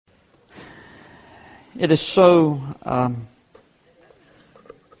It is so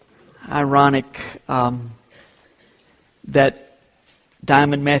ironic that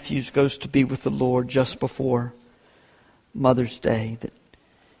Diamond Matthews goes to be with the Lord just before Mother's Day, that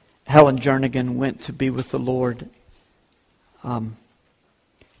Helen Jernigan went to be with the Lord on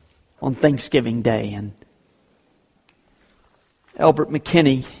Thanksgiving Day, and Albert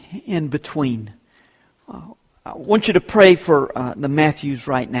McKinney in between. I want you to pray for the Matthews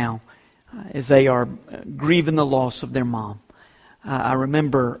right now as they are grieving the loss of their mom. I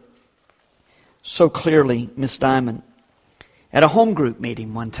remember so clearly Miss Diamond at a home group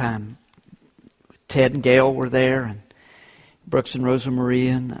meeting one time. Ted and Gail were there, and Brooks and Rosa Marie,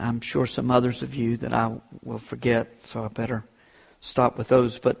 and I'm sure some others of you that I will forget, so I better stop with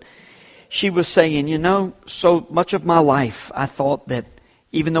those. But she was saying, you know, so much of my life I thought that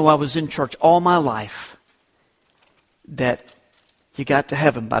even though I was in church all my life, that you got to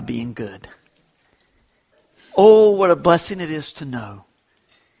heaven by being good. Oh, what a blessing it is to know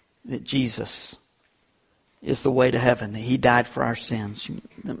that Jesus is the way to heaven, that He died for our sins.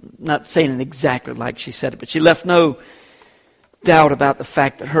 I'm not saying it exactly like she said it, but she left no doubt about the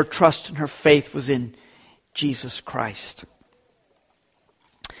fact that her trust and her faith was in Jesus Christ.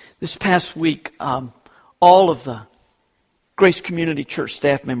 This past week, all of the Grace Community Church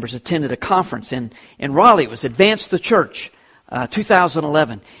staff members attended a conference in Raleigh. It was Advance the Church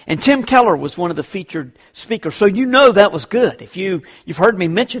 2011. And Tim Keller was one of the featured speakers. So you know that was good. If you've heard me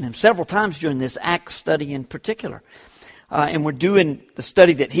mention him several times during this Acts study in particular. And we're doing the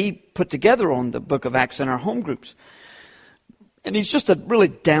study that he put together on the book of Acts in our home groups. And he's just a really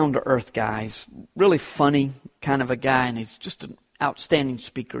down-to-earth guy. He's really funny kind of a guy, and he's just an outstanding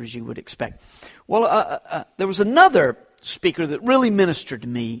speaker, as you would expect. Well, there was another speaker that really ministered to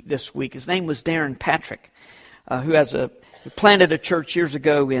me this week. His name was Darren Patrick, who planted a church years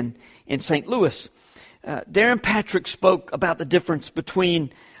ago in St. Louis. Darren Patrick spoke about the difference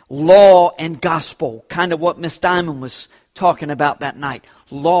between law and gospel, kind of what Miss Diamond was talking about that night.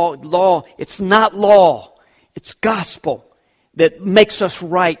 Law, it's not law, it's gospel that makes us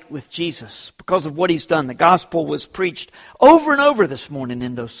right with Jesus because of what He's done. The gospel was preached over and over this morning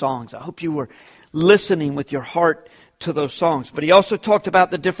in those songs. I hope you were listening with your heart to those songs. But he also talked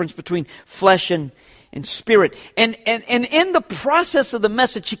about the difference between flesh and spirit. And in the process of the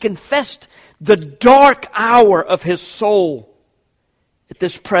message, he confessed the dark hour of his soul at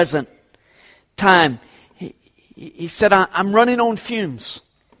this present time. He said, I'm running on fumes.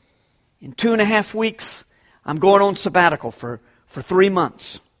 In 2.5 weeks, I'm going on sabbatical for 3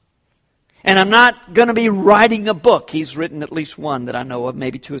 months. And I'm not going to be writing a book. He's written at least one that I know of,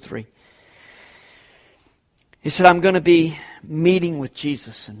 maybe 2 or 3. He said, I'm going to be meeting with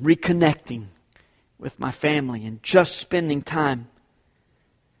Jesus and reconnecting with my family and just spending time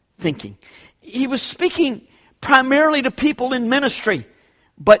thinking. He was speaking primarily to people in ministry.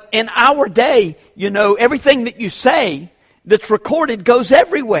 But in our day, you know, everything that you say that's recorded goes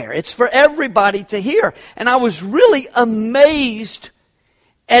everywhere. It's for everybody to hear. And I was really amazed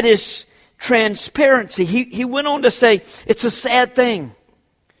at his transparency. He went on to say, it's a sad thing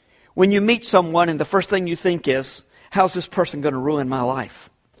when you meet someone and the first thing you think is, how's this person going to ruin my life?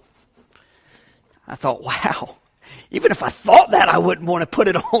 I thought, wow, even if I thought that, I wouldn't want to put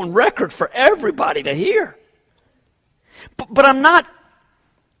it on record for everybody to hear. But I'm not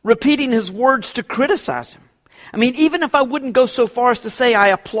repeating his words to criticize him. I mean, even if I wouldn't go so far as to say I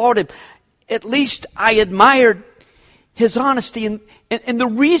applaud him, at least I admired his honesty. And the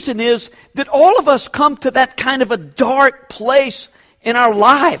reason is that all of us come to that kind of a dark place in our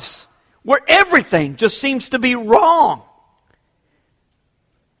lives where everything just seems to be wrong.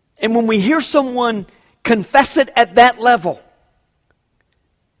 And when we hear someone confess it at that level,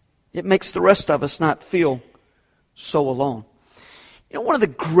 it makes the rest of us not feel so alone. You know, one of the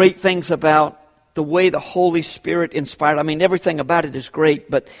great things about the way the Holy Spirit inspired, I mean, everything about it is great,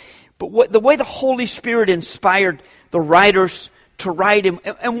 but the way the Holy Spirit inspired the writers to write him,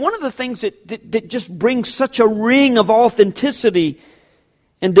 and one of the things that just brings such a ring of authenticity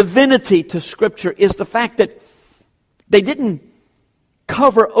and divinity to Scripture is the fact that they didn't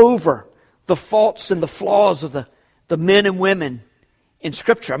cover over the faults and the flaws of the men and women in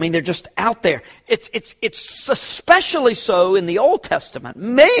Scripture. I mean, they're just out there. It's especially so in the Old Testament.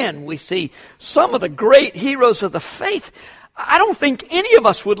 Man, we see some of the great heroes of the faith. I don't think any of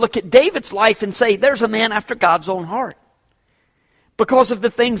us would look at David's life and say, there's a man after God's own heart, because of the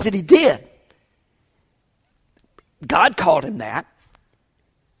things that he did. God called him that.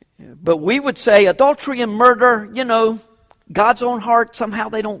 But we would say adultery and murder, you know, God's own heart, somehow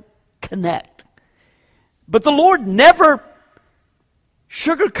they don't connect. But the Lord never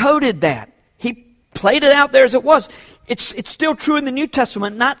sugar-coated that. He played it out there as it was. It's still true in the New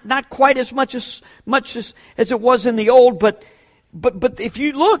Testament, not quite as much as it was in the Old, but if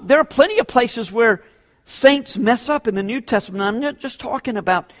you look, there are plenty of places where saints mess up in the New Testament. I'm not just talking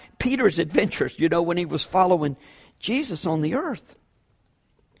about Peter's adventures, when he was following Jesus on the earth.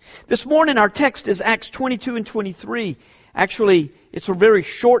 This morning our text is Acts 22 and 23. Actually, it's a very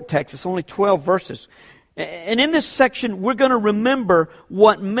short text. It's only 12 verses. And in this section, we're going to remember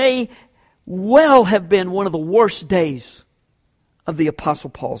what may well have been one of the worst days of the Apostle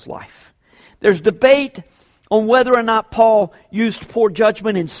Paul's life. There's debate on whether or not Paul used poor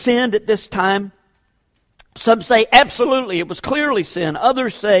judgment and sinned at this time. Some say absolutely, it was clearly sin.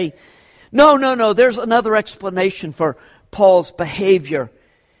 Others say, no, there's another explanation for Paul's behavior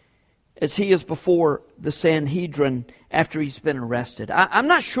as he is before the Sanhedrin after he's been arrested. I'm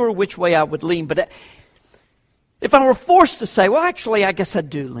not sure which way I would lean, but if I were forced to say, well, actually, I guess I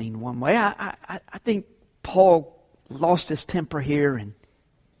do lean one way. I think Paul lost his temper here and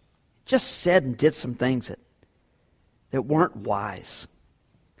just said and did some things that weren't wise.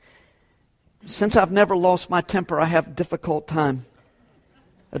 Since I've never lost my temper, I have a difficult time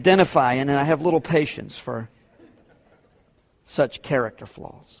identifying, and I have little patience for such character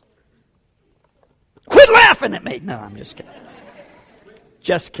flaws. Quit laughing at me! No, I'm just kidding.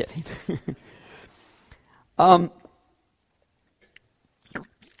 Just kidding.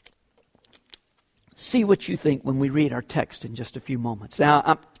 See what you think when we read our text in just a few moments.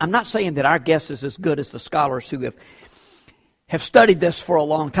 Now, I'm not saying that our guess is as good as the scholars who have studied this for a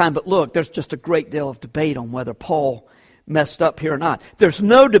long time, but look, there's just a great deal of debate on whether Paul messed up here or not. There's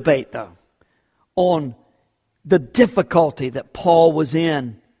no debate, though, on the difficulty that Paul was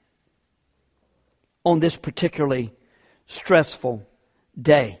in on this particularly stressful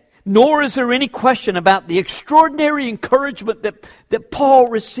day. Nor is there any question about the extraordinary encouragement that Paul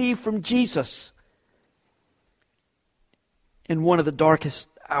received from Jesus in one of the darkest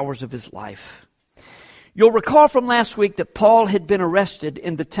hours of his life. You'll recall from last week that Paul had been arrested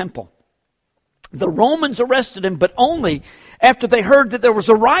in the temple. The Romans arrested him, but only after they heard that there was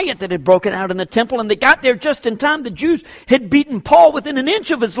a riot that had broken out in the temple, and they got there just in time. The Jews had beaten Paul within an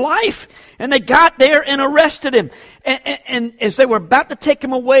inch of his life, and they got there and arrested him. And as they were about to take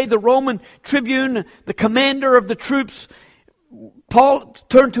him away, the Roman tribune, the commander of the troops, Paul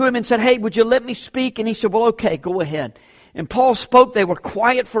turned to him and said, "Hey, would you let me speak?" And he said, "Well, okay, go ahead." And Paul spoke. They were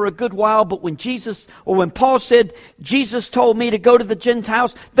quiet for a good while, but when Paul said, "Jesus told me to go to the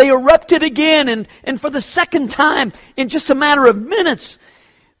Gentiles," they erupted again, and for the second time, in just a matter of minutes,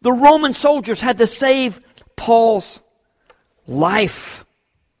 the Roman soldiers had to save Paul's life.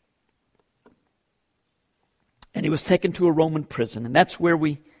 And he was taken to a Roman prison, and that's where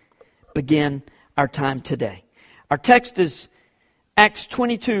we begin our time today. Our text is Acts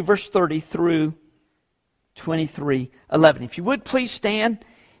 22, verse 30 through 23:11. If you would, please stand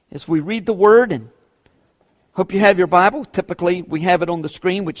as we read the Word, and hope you have your Bible. Typically, we have it on the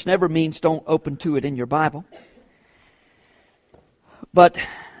screen, which never means don't open to it in your Bible. But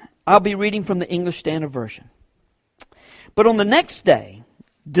I'll be reading from the English Standard Version. "But on the next day,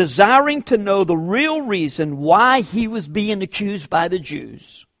 desiring to know the real reason why he was being accused by the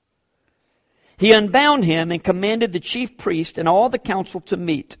Jews, he unbound him and commanded the chief priest and all the council to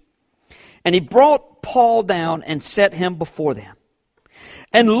meet. And he brought Paul down and set him before them.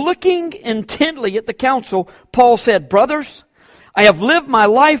 And looking intently at the council, Paul said, 'Brothers, I have lived my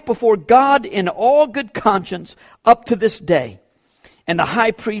life before God in all good conscience up to this day.' And the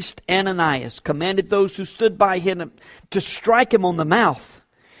high priest Ananias commanded those who stood by him to strike him on the mouth.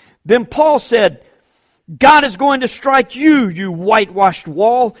 Then Paul said, 'God is going to strike you, you whitewashed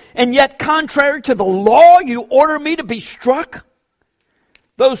wall, and yet contrary to the law you order me to be struck?'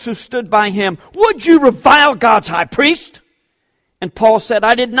 Those who stood by him, 'Would you revile God's high priest?' And Paul said,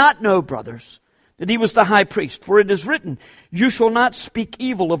 'I did not know, brothers, that he was the high priest, for it is written, you shall not speak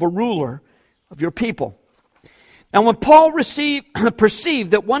evil of a ruler of your people.' Now when Paul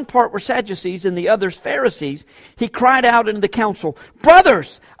perceived that one part were Sadducees and the others Pharisees, he cried out into the council,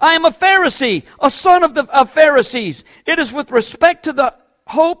 'Brothers, I am a Pharisee, a son of Pharisees. It is with respect to the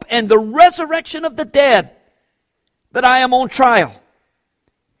hope and the resurrection of the dead that I am on trial.'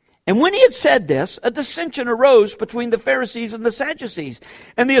 And when he had said this, a dissension arose between the Pharisees and the Sadducees,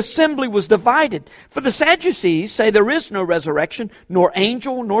 and the assembly was divided. For the Sadducees say there is no resurrection, nor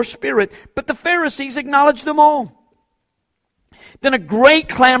angel, nor spirit, but the Pharisees acknowledge them all. Then a great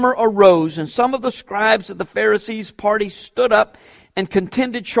clamor arose, and some of the scribes of the Pharisees' party stood up and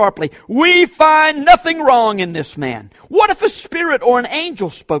contended sharply, 'We find nothing wrong in this man. What if a spirit or an angel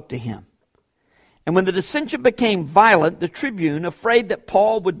spoke to him?' And when the dissension became violent, the tribune, afraid that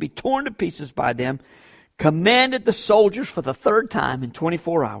Paul would be torn to pieces by them, commanded the soldiers for the third time in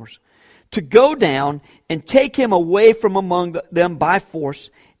 24 hours to go down and take him away from among them by force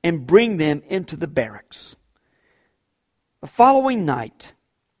and bring them into the barracks. The following night,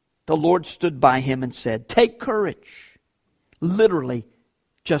 the Lord stood by him and said, "Take courage." Literally,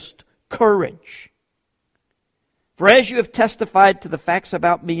 just courage. "For as you have testified to the facts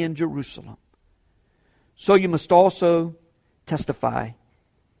about me in Jerusalem, so you must also testify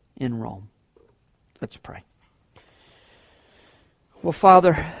in Rome." Let's pray. Well,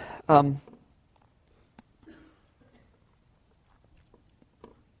 Father,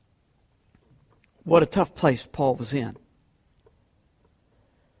 what a tough place Paul was in.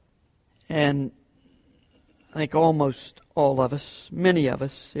 And I think almost all of us, many of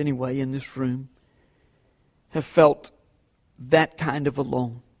us anyway in this room, have felt that kind of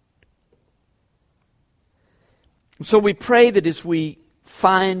alone. So we pray that as we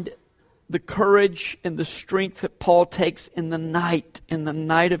find the courage and the strength that Paul takes in the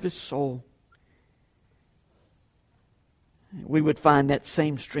night of his soul, we would find that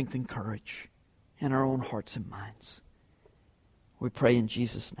same strength and courage in our own hearts and minds. We pray in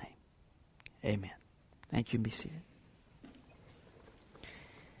Jesus' name. Amen. Thank you, and be seated.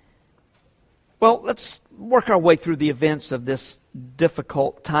 Well, let's work our way through the events of this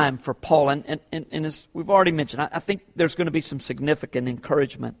difficult time for Paul. And as we've already mentioned, I think there's going to be some significant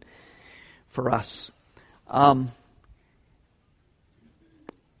encouragement for us.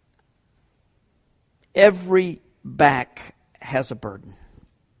 Every back has a burden.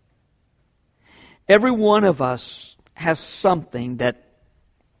 Every one of us has something that,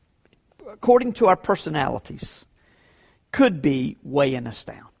 according to our personalities, could be weighing us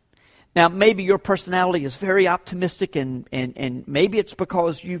down. Now, maybe your personality is very optimistic, and maybe it's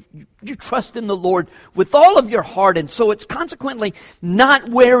because you trust in the Lord with all of your heart, and so it's consequently not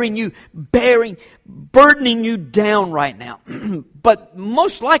wearing you, burdening you down right now. But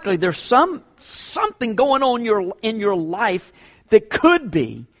most likely there's something going on in your life that could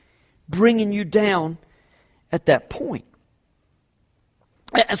be bringing you down at that point.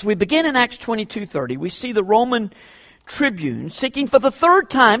 As we begin in Acts 22:30, we see the Roman tribune seeking for the third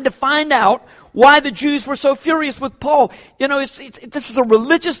time to find out why the Jews were so furious with Paul. You know, this is a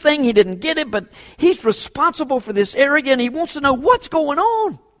religious thing. He didn't get it, but he's responsible for this area, and he wants to know what's going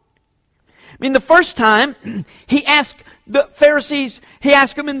on. I mean, the first time he asked the Pharisees, he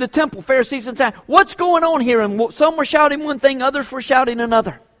asked them in the temple, Pharisees, and said, "What's going on here?" And some were shouting one thing, others were shouting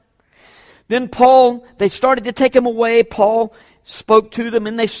another. Then they started to take him away. Paul spoke to them,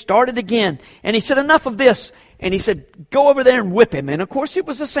 and they started again. And he said, "Enough of this." And he said, "Go over there and whip him." And of course, it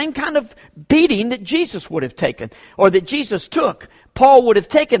was the same kind of beating that Jesus would have taken, or that Jesus took. Paul would have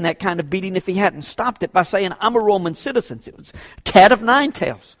taken that kind of beating if he hadn't stopped it by saying, "I'm a Roman citizen." It was cat of nine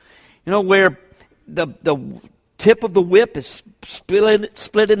tails. You know, where the tip of the whip is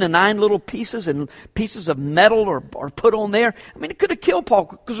split into 9 little pieces, and pieces of metal are put on there. I mean, it could have killed Paul,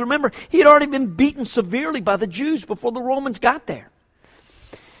 because remember, he had already been beaten severely by the Jews before the Romans got there.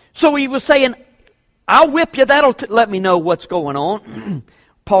 So he was saying, "I'll whip you, that'll let me know what's going on."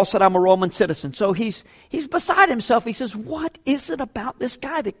 Paul said, "I'm a Roman citizen." So he's beside himself. He says, what is it about this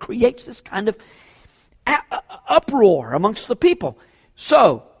guy that creates this kind of uproar amongst the people?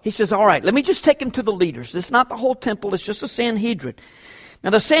 So he says, "All right, let me just take him to the leaders." It's not the whole temple, it's just a Sanhedrin. Now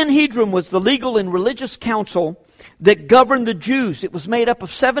the Sanhedrin was the legal and religious council that governed the Jews. It was made up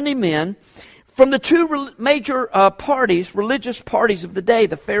of 70 men from the two major religious parties of the day,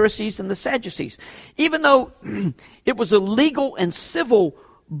 the Pharisees and the Sadducees. Even though it was a legal and civil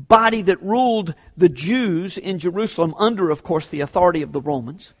body that ruled the Jews in Jerusalem under, of course, the authority of the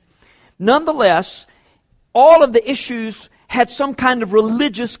Romans, nonetheless, all of the issues had some kind of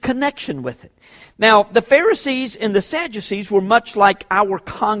religious connection with it. Now, the Pharisees and the Sadducees were much like our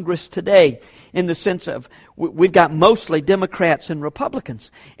Congress today, in the sense of we've got mostly Democrats and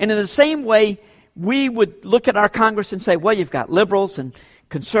Republicans. And in the same way, we would look at our Congress and say, well, you've got liberals and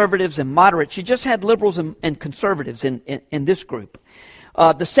conservatives and moderates. You just had liberals and conservatives in this group.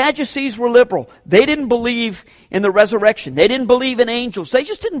 The Sadducees were liberal. They didn't believe in the resurrection. They didn't believe in angels. They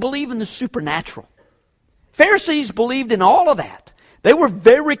just didn't believe in the supernatural. Pharisees believed in all of that. They were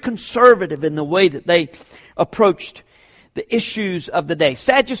very conservative in the way that they approached the issues of the day.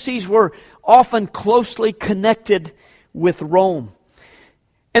 Sadducees were often closely connected with Rome.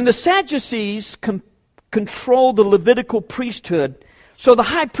 And the Sadducees controlled the Levitical priesthood. So the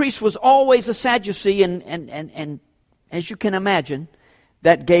high priest was always a Sadducee, and as you can imagine,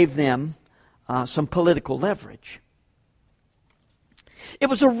 that gave them some political leverage. It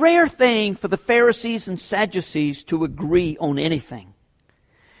was a rare thing for the Pharisees and Sadducees to agree on anything.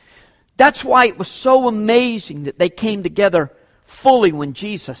 That's why it was so amazing that they came together fully when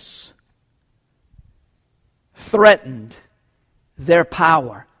Jesus threatened their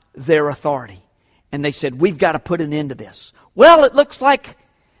power, their authority. And they said, we've got to put an end to this. Well, it looks like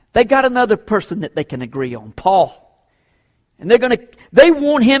they got another person that they can agree on, Paul. And they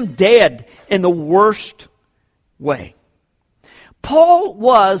want him dead in the worst way. Paul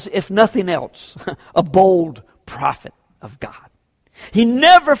was, if nothing else, a bold prophet of God. He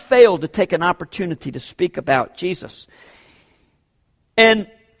never failed to take an opportunity to speak about Jesus. And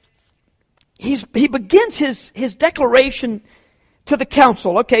he begins his declaration to the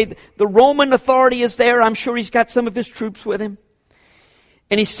council. Okay, the Roman authority is there. I'm sure he's got some of his troops with him.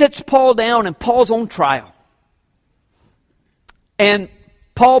 And he sits Paul down, and Paul's on trial. And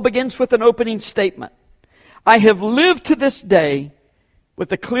Paul begins with an opening statement. I have lived to this day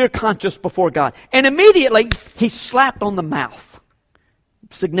with a clear conscience before God. And immediately, he's slapped on the mouth.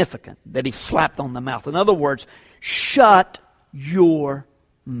 Significant that he slapped on the mouth. In other words, shut your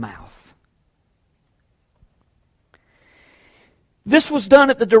mouth. This was done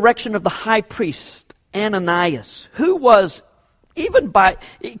at the direction of the high priest, Ananias, who was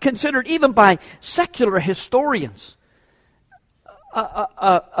considered even by secular historians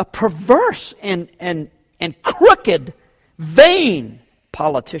a perverse and crooked, vain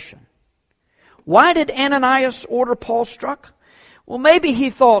politician. Why did Ananias order Paul struck? Well, maybe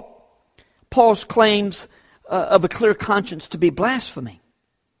he thought Paul's claims of a clear conscience to be blasphemy.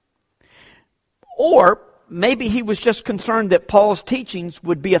 Or maybe he was just concerned that Paul's teachings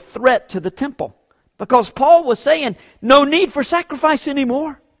would be a threat to the temple. Because Paul was saying, no need for sacrifice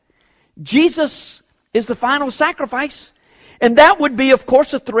anymore. Jesus is the final sacrifice. And that would be, of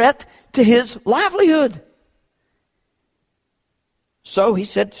course, a threat to his livelihood. So he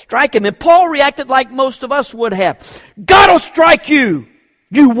said, strike him. And Paul reacted like most of us would have. God will strike you,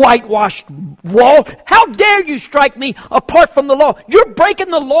 you whitewashed wall. How dare you strike me apart from the law? You're breaking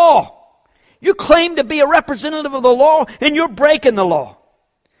the law. You claim to be a representative of the law, and you're breaking the law.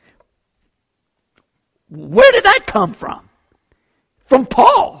 Where did that come from? From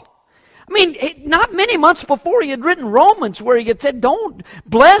Paul. I mean, not many months before he had written Romans where he had said, don't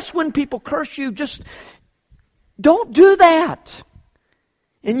bless when people curse you. Just don't do that.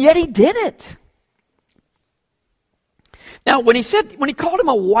 And yet he did it. Now, when he called him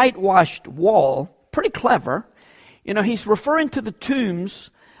a whitewashed wall, pretty clever. You know, he's referring to the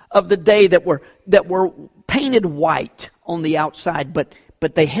tombs of the day that were painted white on the outside, but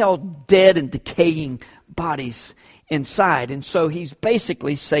they held dead and decaying bodies inside. And so he's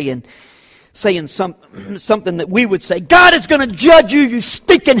basically saying something that we would say, God is going to judge you, you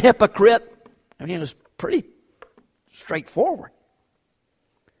stinking hypocrite. I mean, it was pretty straightforward.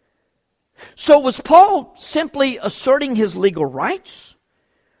 So was Paul simply asserting his legal rights?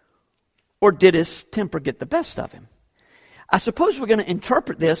 Or did his temper get the best of him? I suppose we're going to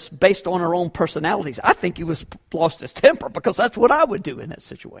interpret this based on our own personalities. I think he lost his temper because that's what I would do in that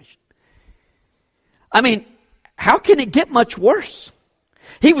situation. I mean, how can it get much worse?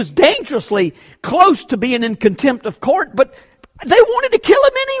 He was dangerously close to being in contempt of court, but they wanted to kill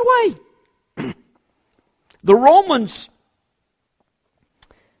him anyway. The Romans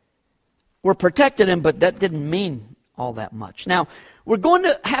were protecting him, but that didn't mean all that much. Now, we're going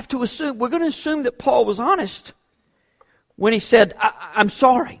to assume that Paul was honest when he said, I'm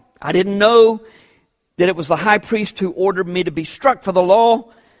sorry. I didn't know that it was the high priest who ordered me to be struck, for the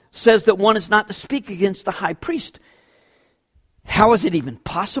law says that one is not to speak against the high priest. How is it even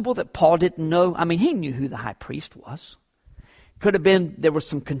possible that Paul didn't know? I mean, he knew who the high priest was. Could have been there was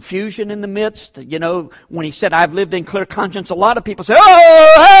some confusion in the midst. You know, when he said, I've lived in clear conscience, a lot of people said,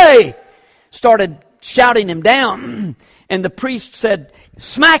 oh, hey! Started shouting him down. And the priest said,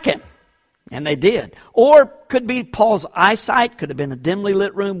 smack him. And they did. Or could be Paul's eyesight. Could have been a dimly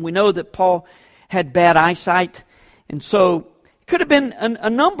lit room. We know that Paul had bad eyesight. And so it could have been a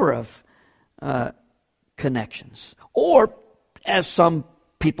number of connections. Or, as some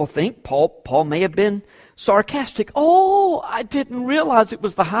people think, Paul may have been sarcastic. Oh, I didn't realize it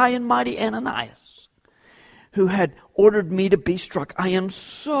was the high and mighty Ananias who had ordered me to be struck. I am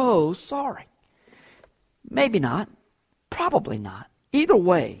so sorry. Maybe not. Probably not. Either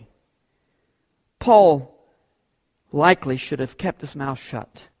way, Paul likely should have kept his mouth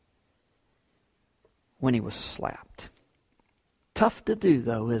shut when he was slapped. Tough to do,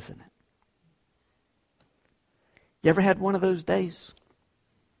 though, isn't it? You ever had one of those days?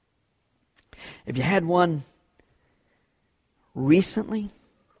 Have you had one recently?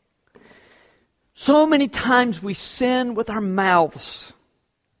 So many times we sin with our mouths,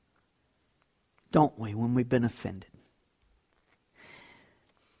 don't we, when we've been offended?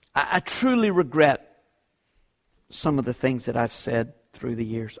 I truly regret some of the things that I've said through the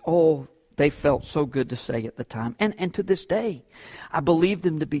years. Oh, they felt so good to say at the time. And to this day, I believe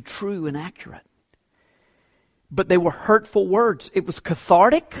them to be true and accurate. But they were hurtful words. It was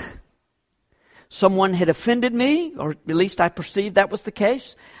cathartic. Someone had offended me, or at least I perceived that was the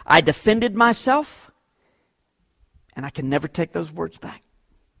case. I defended myself, and I can never take those words back.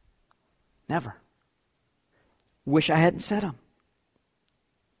 Never. Wish I hadn't said them.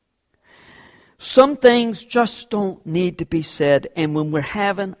 Some things just don't need to be said, and when we're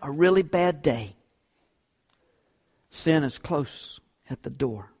having a really bad day, sin is close at the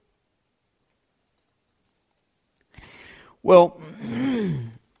door. Well,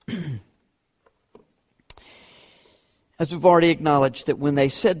 as we've already acknowledged, that when they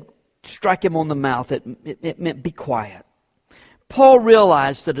said strike him on the mouth, it meant be quiet. Paul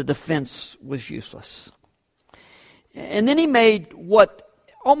realized that a defense was useless. And then he made what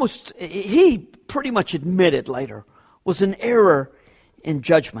he pretty much admitted later was an error in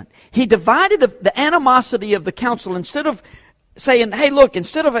judgment. He divided the animosity of the council. Instead of saying, hey, look,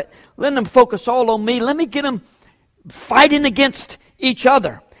 instead of letting them focus all on me, let me get them fighting against each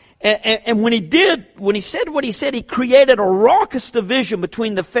other. And when he said what he said, he created a raucous division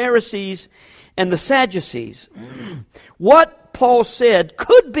between the Pharisees and the Sadducees. What Paul said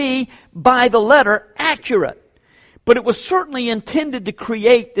could be, by the letter, accurate. But it was certainly intended to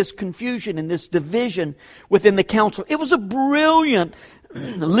create this confusion and this division within the council. It was a brilliant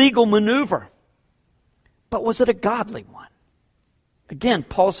legal maneuver. But was it a godly one? Again,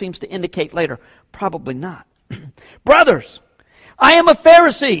 Paul seems to indicate later, probably not. Brothers, I am a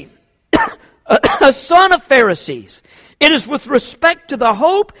Pharisee, a son of Pharisees. It is with respect to the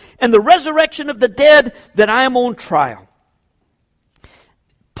hope and the resurrection of the dead that I am on trial.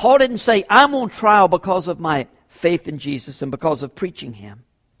 Paul didn't say, I'm on trial because of my faith in Jesus and because of preaching Him,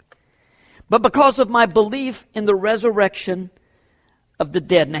 but because of my belief in the resurrection of the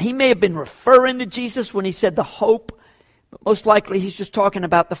dead. Now, he may have been referring to Jesus when he said the hope, but most likely he's just talking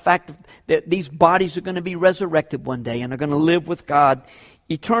about the fact that these bodies are going to be resurrected one day and are going to live with God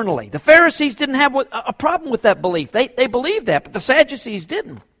eternally. The Pharisees didn't have a problem with that belief. They believed that, but the Sadducees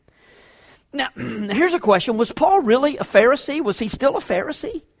didn't. Now, here's a question. Was Paul really a Pharisee? Was he still a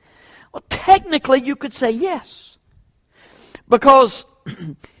Pharisee? Well, technically you could say yes. Because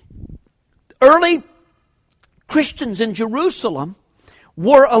early Christians in Jerusalem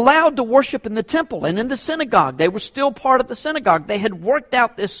were allowed to worship in the temple and in the synagogue. They were still part of the synagogue. They had worked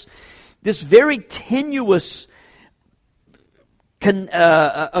out this very tenuous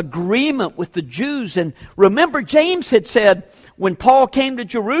agreement with the Jews. And remember, James had said, when Paul came to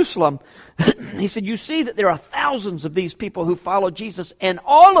Jerusalem, he said, you see that there are thousands of these people who follow Jesus, and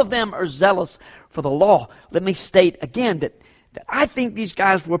all of them are zealous for the law. Let me state again that I think these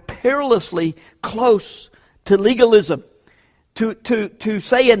guys were perilously close to legalism, to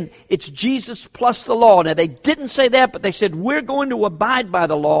saying it's Jesus plus the law. Now, they didn't say that, but they said we're going to abide by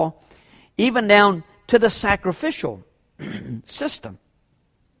the law, even down to the sacrificial system.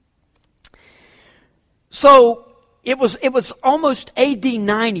 So it was almost AD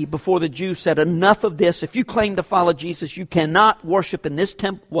 90 before the Jews said, enough of this. If you claim to follow Jesus, you cannot worship in this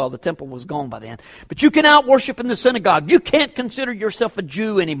temple. Well, the temple was gone by then. But you cannot worship in the synagogue. You can't consider yourself a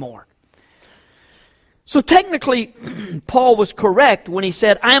Jew anymore. So technically, Paul was correct when he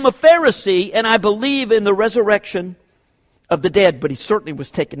said, I am a Pharisee and I believe in the resurrection of the dead. But he certainly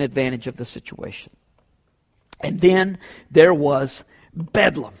was taking advantage of the situation. And then there was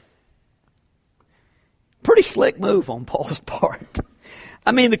Bedlam. Pretty slick move on Paul's part.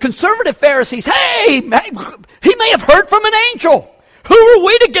 I mean, the conservative Pharisees, hey, he may have heard from an angel. Who are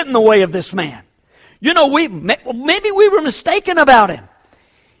we to get in the way of this man? You know, maybe we were mistaken about him.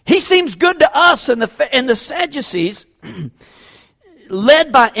 He seems good to us. And the Sadducees,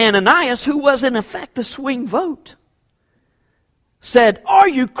 led by Ananias, who was in effect a swing vote, said, are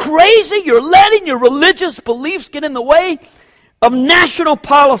you crazy? You're letting your religious beliefs get in the way of national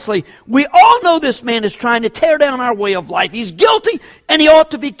policy. We all know this man is trying to tear down our way of life. He's guilty and he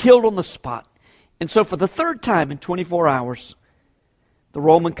ought to be killed on the spot. And so for the third time in 24 hours, the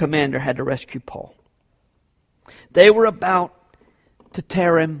Roman commander had to rescue Paul. They were about to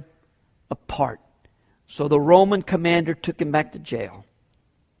tear him apart. So the Roman commander took him back to jail.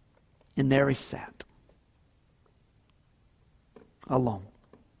 And there he sat, alone.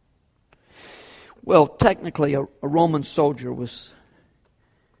 Well, technically, a Roman soldier was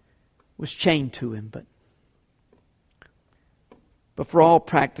chained to him, but for all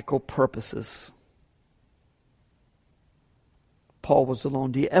practical purposes, Paul was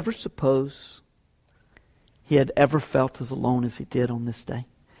alone. Do you ever suppose he had ever felt as alone as he did on this day?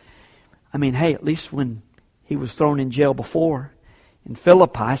 I mean, hey, at least when he was thrown in jail before, in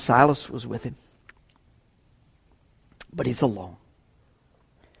Philippi, Silas was with him. But he's alone.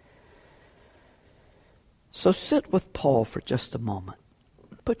 So sit with Paul for just a moment.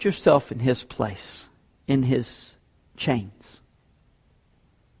 Put yourself in his place, in his chains.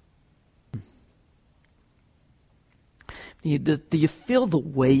 Do you feel the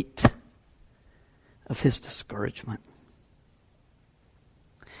weight of his discouragement?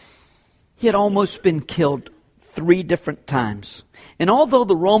 He had almost been killed 3 different times. And although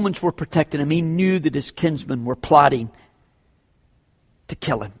the Romans were protecting him, he knew that his kinsmen were plotting to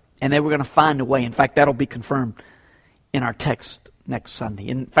kill him. And they were going to find a way. In fact, that'll be confirmed in our text next Sunday.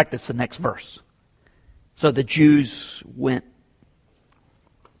 In fact, it's the next verse. So the Jews went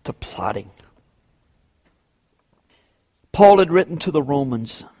to plotting. Paul had written to the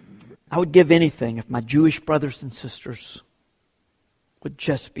Romans, I would give anything if my Jewish brothers and sisters would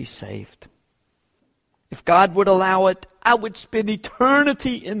just be saved. If God would allow it, I would spend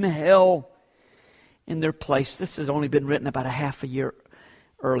eternity in hell in their place. This has only been written about a half a year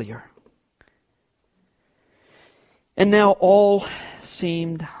earlier. And now all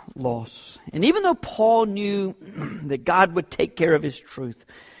seemed lost. And even though Paul knew that God would take care of his truth,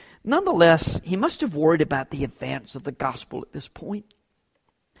 nonetheless, he must have worried about the advance of the gospel at this point.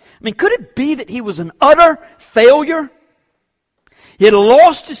 I mean, could it be that he was an utter failure? He had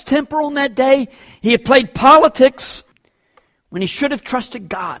lost his temper on that day. He had played politics when he should have trusted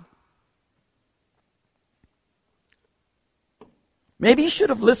God. Maybe he should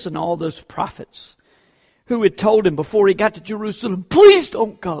have listened to all those prophets who had told him before he got to Jerusalem, please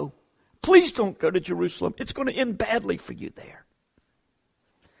don't go. Please don't go to Jerusalem. It's going to end badly for you there.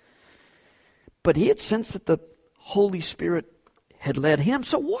 But he had sensed that the Holy Spirit had led him.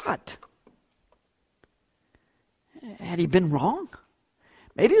 So what? Had he been wrong?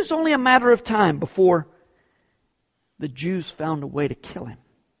 Maybe it was only a matter of time before the Jews found a way to kill him.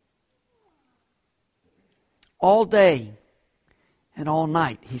 All day and all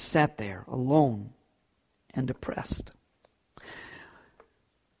night he sat there alone and depressed.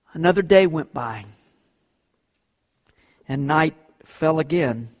 Another day went by, and night fell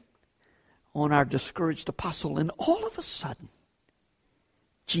again on our discouraged apostle, and all of a sudden,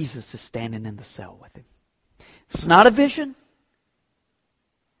 Jesus is standing in the cell with him. It's not a vision,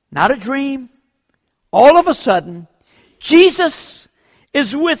 not a dream. All of a sudden, Jesus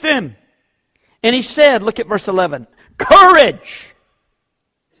is with him. And he said, look at verse 11, courage!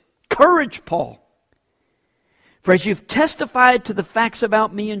 Courage, Paul. For as you've testified to the facts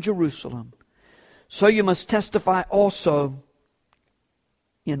about me in Jerusalem, so you must testify also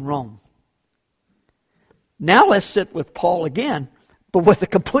in Rome. Now let's sit with Paul again, but with a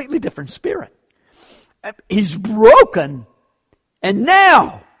completely different spirit. He's broken, and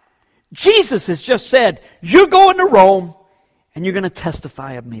now Jesus has just said, you're going to Rome, and you're going to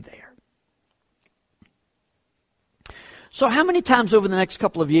testify of me there. So how many times over the next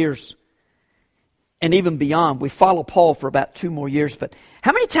couple of years, and even beyond, we follow Paul for about 2 more years, but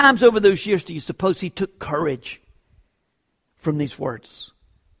how many times over those years do you suppose he took courage from these words?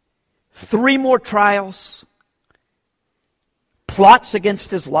 3 more trials, plots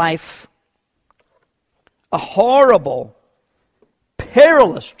against his life, a horrible,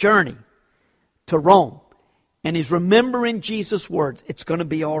 perilous journey to Rome. And he's remembering Jesus' words. It's going to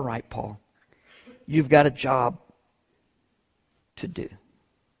be all right, Paul. You've got a job to do.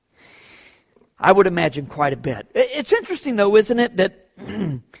 I would imagine quite a bit. It's interesting, though, isn't it, that,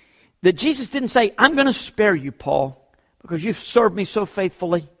 that Jesus didn't say, I'm going to spare you, Paul, because you've served me so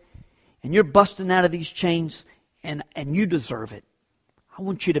faithfully, and you're busting out of these chains, and you deserve it. I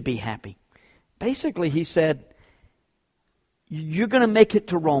want you to be happy. Basically, he said, you're going to make it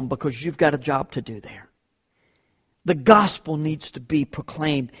to Rome because you've got a job to do there. The gospel needs to be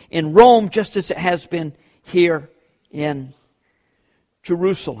proclaimed in Rome just as it has been here in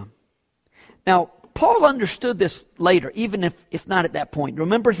Jerusalem. Now, Paul understood this later, even if not at that point.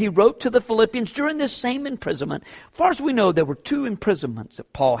 Remember, he wrote to the Philippians during this same imprisonment. As far as we know, there were 2 imprisonments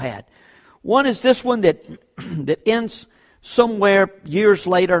that Paul had. One is this one that ends somewhere years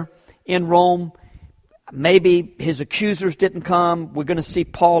later in Rome. Maybe his accusers didn't come. We're going to see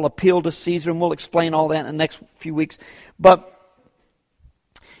Paul appeal to Caesar, and we'll explain all that in the next few weeks. But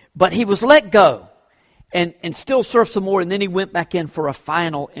he was let go and still served some more, and then he went back in for a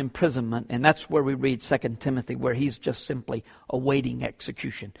final imprisonment, and that's where we read 2 Timothy, where he's just simply awaiting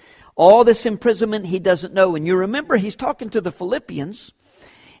execution. All this imprisonment he doesn't know, and you remember he's talking to the Philippians,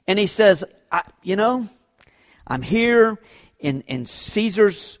 and he says, I'm here in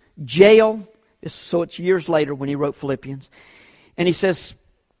Caesar's jail. So it's years later when he wrote Philippians. And he says,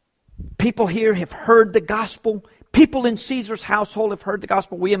 people here have heard the gospel. People in Caesar's household have heard the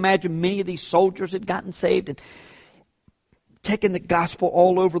gospel. We imagine many of these soldiers had gotten saved and taken the gospel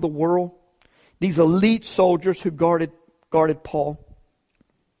all over the world. These elite soldiers who guarded Paul.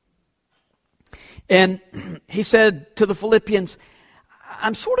 And he said to the Philippians,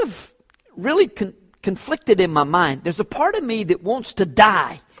 I'm sort of really conflicted in my mind. There's a part of me that wants to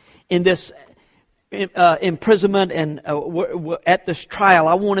die in this imprisonment and at this trial.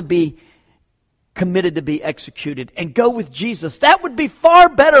 I want to be committed to be executed and go with Jesus. That would be far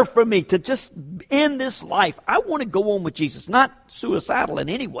better for me to just end this life. I want to go on with Jesus, not suicidal in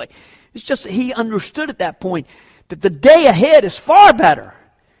any way. It's just that he understood at that point that the day ahead is far better.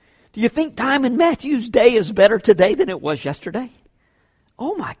 Do you think time in Matthew's day is better today than it was yesterday?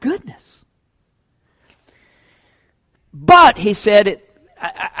 Oh my goodness. But, he said,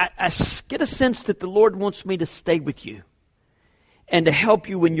 I get a sense that the Lord wants me to stay with you and to help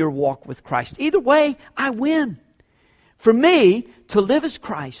you in your walk with Christ. Either way, I win. For me, to live is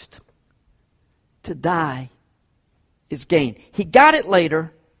Christ. To die is gain. He got it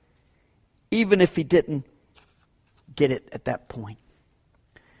later, even if he didn't get it at that point.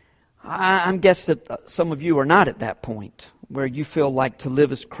 I'm guessing that some of you are not at that point where you feel like to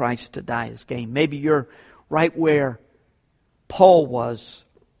live is Christ, to die is gain. Maybe you're right where Paul was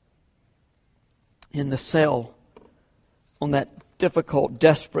in the cell on that difficult,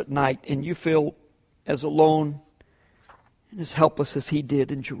 desperate night, and you feel as alone and as helpless as he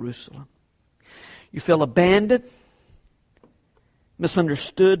did in Jerusalem. You feel abandoned,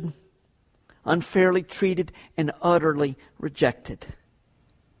 misunderstood, unfairly treated, and utterly rejected.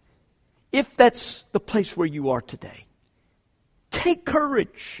 If that's the place where you are today, take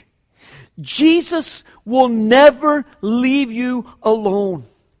courage. Jesus will never leave you alone.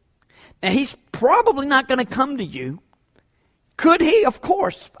 Now, he's probably not going to come to you. Could he? Of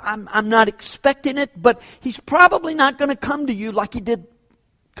course. I'm not expecting it, but he's probably not going to come to you like he did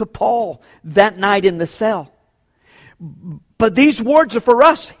to Paul that night in the cell. But these words are for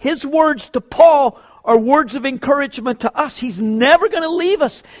us. His words to Paul are words of encouragement to us. He's never going to leave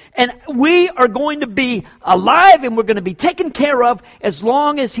us. And we are going to be alive and we're going to be taken care of as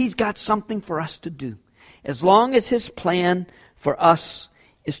long as he's got something for us to do. As long as his plan for us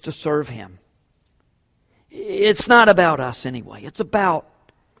is to serve him. It's not about us anyway. It's about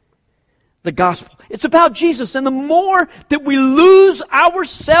the gospel. It's about Jesus. And the more that we lose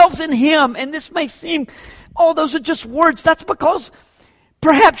ourselves in him, and this may seem, oh, those are just words. That's because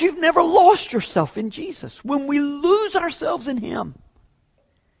perhaps you've never lost yourself in Jesus. When we lose ourselves in him,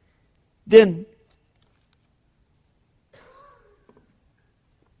 then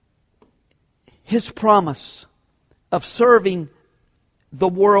his promise of serving the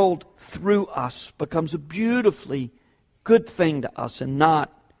world through us becomes a beautifully good thing to us and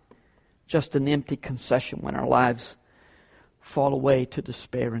not just an empty concession when our lives fall away to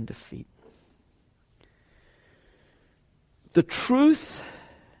despair and defeat. The truth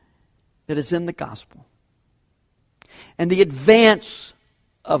that is in the gospel and the advance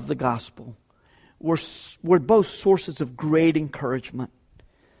of the gospel were both sources of great encouragement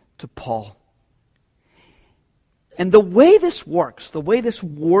to Paul. And the way this works, the way this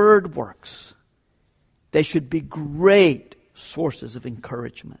word works, they should be great sources of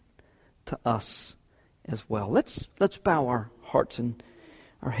encouragement to us as well. Let's bow our hearts and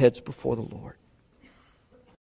our heads before the Lord.